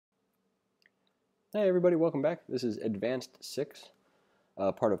Hey everybody, welcome back. This is Advanced 6,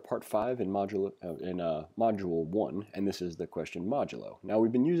 part of Part 5 in Module 1, and this is the question modulo. Now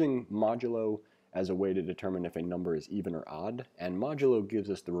we've been using modulo as a way to determine if a number is even or odd, and modulo gives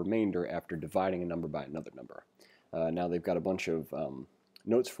us the remainder after dividing a number by another number. Now they've got a bunch of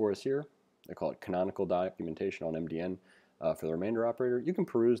notes for us here. They call it canonical documentation on MDN for the remainder operator. You can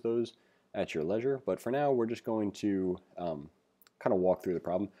peruse those at your leisure, but for now we're just going to kind of walk through the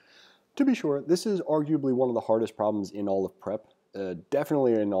problem. To be sure, this is arguably one of the hardest problems in all of prep,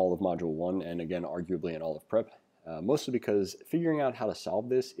 definitely in all of Module 1, and again, arguably in all of prep, mostly because figuring out how to solve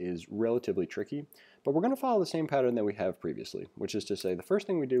this is relatively tricky, but we're going to follow the same pattern that we have previously, which is to say the first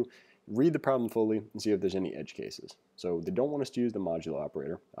thing we do, read the problem fully and see if there's any edge cases. So they don't want us to use the modulo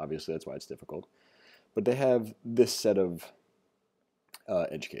operator, obviously that's why it's difficult, but they have this set of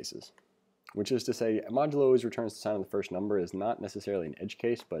edge cases, which is to say modulo always returns the sign of the first number is not necessarily an edge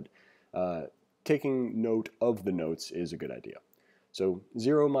case, but taking note of the notes is a good idea. So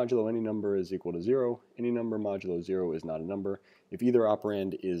 0 modulo any number is equal to 0. Any number modulo 0 is not a number. If either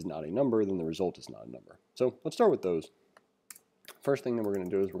operand is not a number, then the result is not a number. So let's start with those. First thing that we're going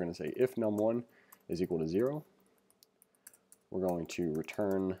to do is we're going to say if num1 is equal to 0, we're going to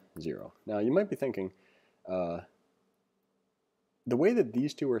return 0. Now you might be thinking, the way that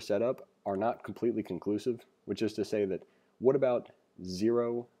these two are set up are not completely conclusive, which is to say that what about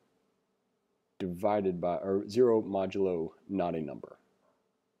 0 divided by, or 0 modulo not a number?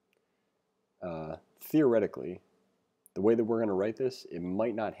 Theoretically, the way that we're going to write this, it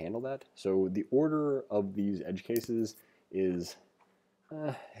might not handle that. So the order of these edge cases is,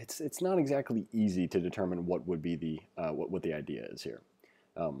 it's not exactly easy to determine what would be the, what the idea is here.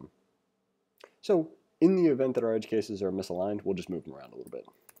 So in the event that our edge cases are misaligned, we'll just move them around a little bit.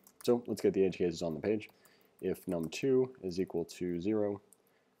 So let's get the edge cases on the page. If num2 is equal to 0,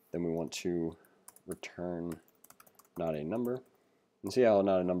 then we want to return not a number. And see how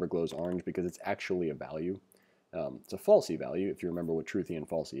not a number glows orange because it's actually a value. It's a falsy value if you remember what truthy and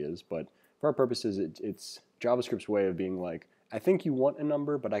falsy is, but for our purposes it's JavaScript's way of being like, I think you want a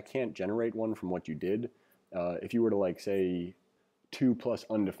number, but I can't generate one from what you did. If you were to like say 2 plus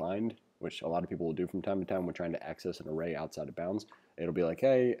undefined, which a lot of people will do from time to time when trying to access an array outside of bounds, it'll be like,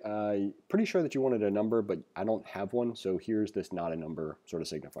 hey, pretty sure that you wanted a number, but I don't have one, so here's this not a number sort of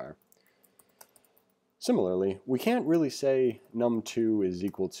signifier. Similarly, we can't really say num2 is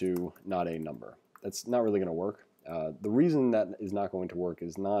equal to not a number. That's not really going to work. The reason that is not going to work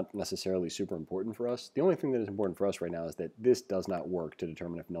is not necessarily super important for us. The only thing that is important for us right now is that this does not work to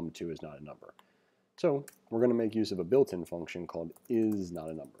determine if num2 is not a number. So we're going to make use of a built-in function called is not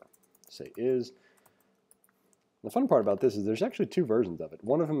a number. Say is. The fun part about this is there's actually two versions of it.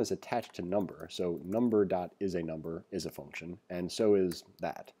 One of them is attached to number, so number.isAnumber is a function, and so is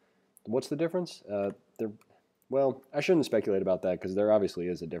that. What's the difference? Well, I shouldn't speculate about that because there obviously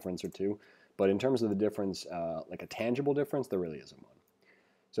is a difference or two, but in terms of the difference, like a tangible difference, there really isn't one.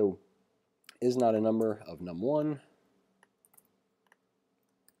 So is not a number of num1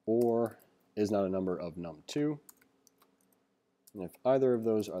 or is not a number of num2. And if either of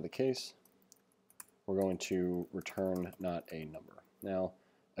those are the case, we're going to return not a number. Now,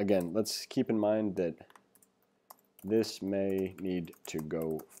 again, let's keep in mind that this may need to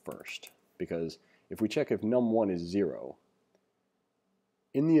go first, because if we check if num1 is 0,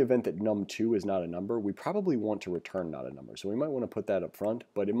 in the event that num2 is not a number, we probably want to return not a number. So we might want to put that up front,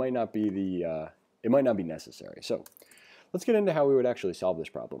 but it might not be it might not be necessary. So let's get into how we would actually solve this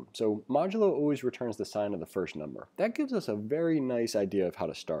problem. So modulo always returns the sign of the first number. That gives us a very nice idea of how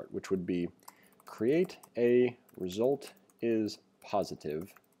to start, which would be create a result is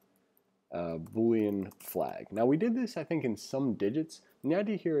positive Boolean flag. Now we did this I think in some digits, and the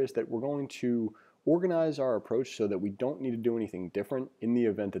idea here is that we're going to organize our approach so that we don't need to do anything different in the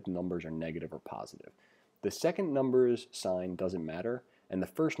event that the numbers are negative or positive. The second number's sign doesn't matter, and the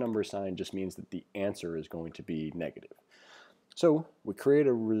first number's sign just means that the answer is going to be negative. So we create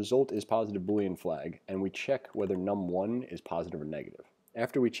a result is positive Boolean flag, and we check whether num1 is positive or negative.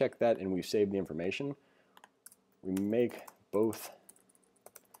 After we check that and we've saved the information, we make both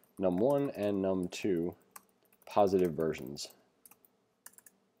num1 and num2 positive versions.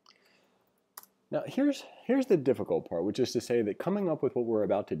 Now here's the difficult part, which is to say that coming up with what we're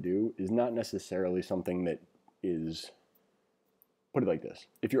about to do is not necessarily something that is, put it like this,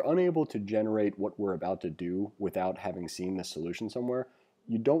 if you're unable to generate what we're about to do without having seen the solution somewhere,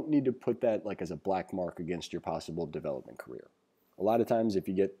 you don't need to put that like as a black mark against your possible development career. A lot of times if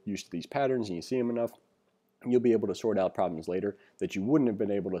you get used to these patterns and you see them enough, you'll be able to sort out problems later that you wouldn't have been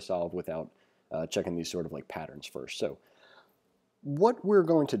able to solve without checking these sort of like patterns first. So what we're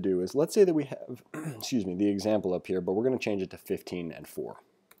going to do is, let's say that we have, excuse me, the example up here, but we're going to change it to 15 and 4.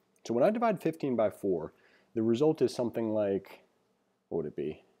 So when I divide 15 by 4, the result is something like, what would it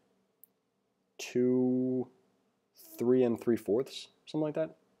be? 3 3/4, something like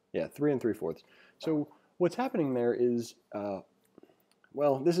that? Yeah, 3 3/4. So what's happening there is,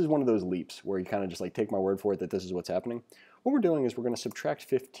 well, this is one of those leaps where you kind of just like take my word for it that this is what's happening. What we're doing is we're going to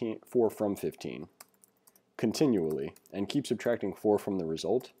subtract 4 from 15 continually and keep subtracting 4 from the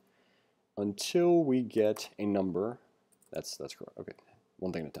result until we get a number. That's correct. Okay,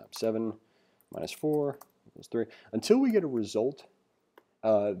 one thing at a time. 7 minus 4 equals 3. Until we get a result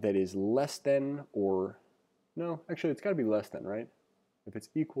that is less than, or no, actually it's got to be less than, right? If it's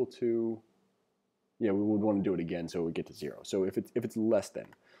equal to, yeah, we would want to do it again so we get to 0. So if it's less than.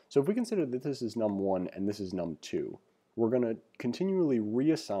 So if we consider that this is num1 and this is num2, we're going to continually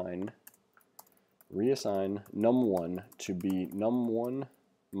reassign num1 to be num1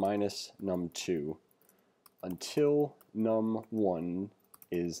 minus num2 until num1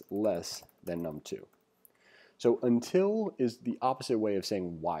 is less than num2. So until is the opposite way of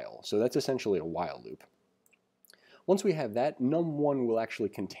saying while. So that's essentially a while loop. Once we have that, num1 will actually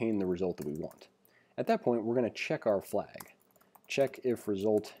contain the result that we want. At that point, we're going to check our flag. Check if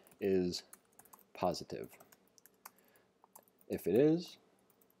result is positive. If it is,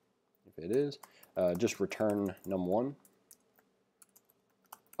 just return num1.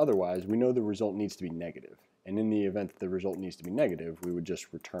 Otherwise, we know the result needs to be negative. And in the event that the result needs to be negative, we would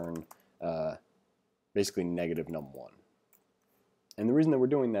just return basically negative num1. And the reason that we're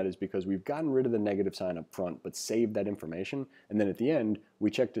doing that is because we've gotten rid of the negative sign up front, but saved that information, and then at the end,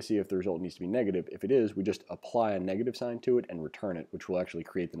 we check to see if the result needs to be negative. If it is, we just apply a negative sign to it and return it, which will actually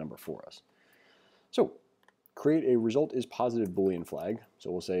create the number for us. So, create a result is positive Boolean flag.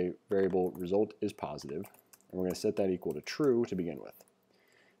 So we'll say variable result is positive, and we're going to set that equal to true to begin with.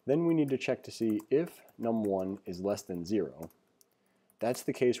 Then we need to check to see if num1 is less than 0. That's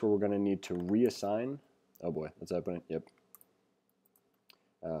the case where we're going to need to reassign, oh boy, that's happening, yep.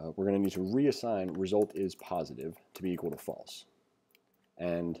 We're going to need to reassign result is positive to be equal to false.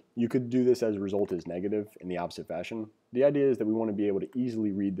 And you could do this as result is negative in the opposite fashion. The idea is that we want to be able to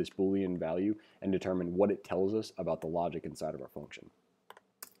easily read this Boolean value and determine what it tells us about the logic inside of our function.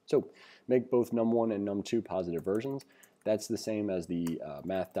 So make both num1 and num2 positive versions. That's the same as the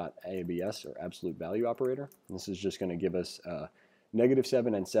math.abs or absolute value operator. And this is just going to give us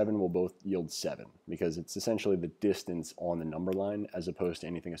 -7 and 7 will both yield 7 because it's essentially the distance on the number line as opposed to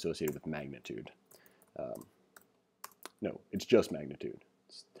anything associated with magnitude. No, it's just magnitude.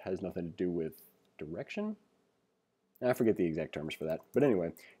 It has nothing to do with direction. I forget the exact terms for that. But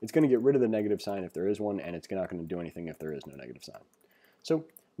anyway, it's going to get rid of the negative sign if there is one, and it's not going to do anything if there is no negative sign. So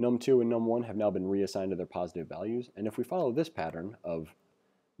num2 and num1 have now been reassigned to their positive values, and if we follow this pattern of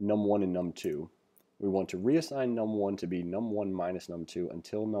num1 and num2, we want to reassign num1 to be num1 minus num2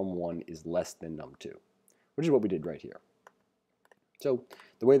 until num1 is less than num2, which is what we did right here. So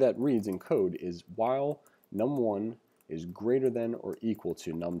the way that reads in code is while num1 is greater than or equal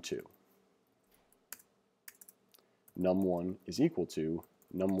to num2. Num1 is equal to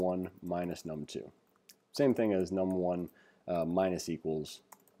num1 minus num2. Same thing as num1 minus equals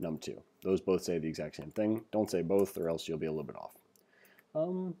num2. Those both say the exact same thing. Don't say both or else you'll be a little bit off.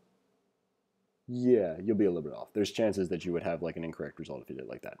 Yeah, you'll be a little bit off. There's chances that you would have like an incorrect result if you did it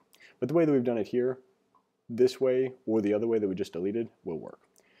like that. But the way that we've done it here, this way or the other way that we just deleted will work.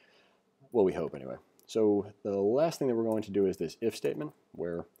 Well, we hope anyway. So the last thing that we're going to do is this if statement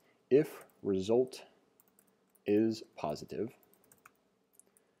where if result is positive,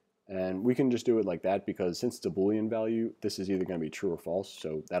 and we can just do it like that because since it's a Boolean value, this is either going to be true or false,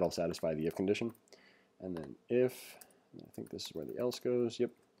 so that'll satisfy the if condition. And then if, I think this is where the else goes,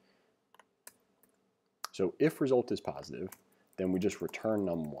 yep. So if result is positive, then we just return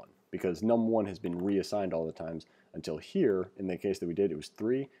num1 because num1 has been reassigned all the times until here, in the case that we did, it was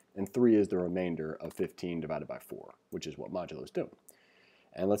 3, and 3 is the remainder of 15 divided by 4, which is what modulo is doing.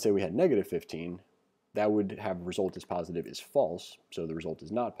 And let's say we had -15, that would have result is positive is false, so the result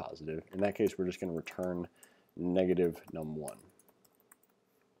is not positive. In that case, we're just going to return negative num1.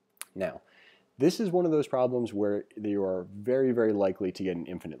 Now, this is one of those problems where you are very, very likely to get an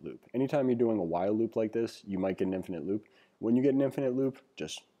infinite loop. Anytime you're doing a while loop like this, you might get an infinite loop. When you get an infinite loop,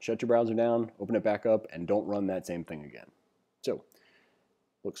 just shut your browser down, open it back up, and don't run that same thing again. So,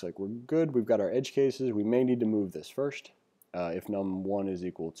 looks like we're good. We've got our edge cases. We may need to move this first. If num1 is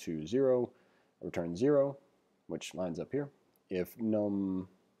equal to 0, return 0, which lines up here. If there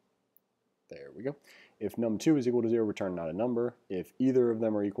we go. If num2 is equal to 0, return not a number. If either of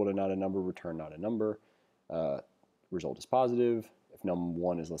them are equal to not a number, return not a number. result is positive. If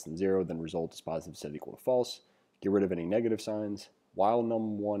num1 is less than 0, then result is positive set equal to false. Get rid of any negative signs. While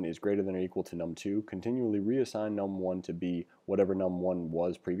num1 is greater than or equal to num2, continually reassign num1 to be whatever num1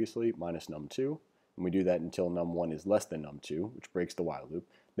 was previously minus num2. And we do that until num1 is less than num2, which breaks the while loop.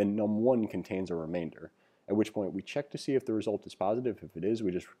 Then num1 contains a remainder, at which point we check to see if the result is positive. If it is,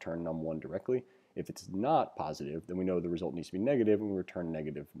 we just return num1 directly. If it's not positive, then we know the result needs to be negative, and we return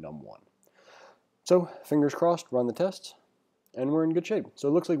negative num1. So, fingers crossed, run the tests, and we're in good shape. So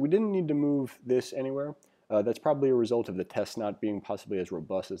it looks like we didn't need to move this anywhere. That's probably a result of the tests not being possibly as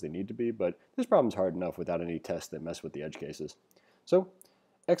robust as they need to be, but this problem's hard enough without any tests that mess with the edge cases. So,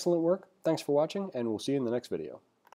 excellent work, thanks for watching, and we'll see you in the next video.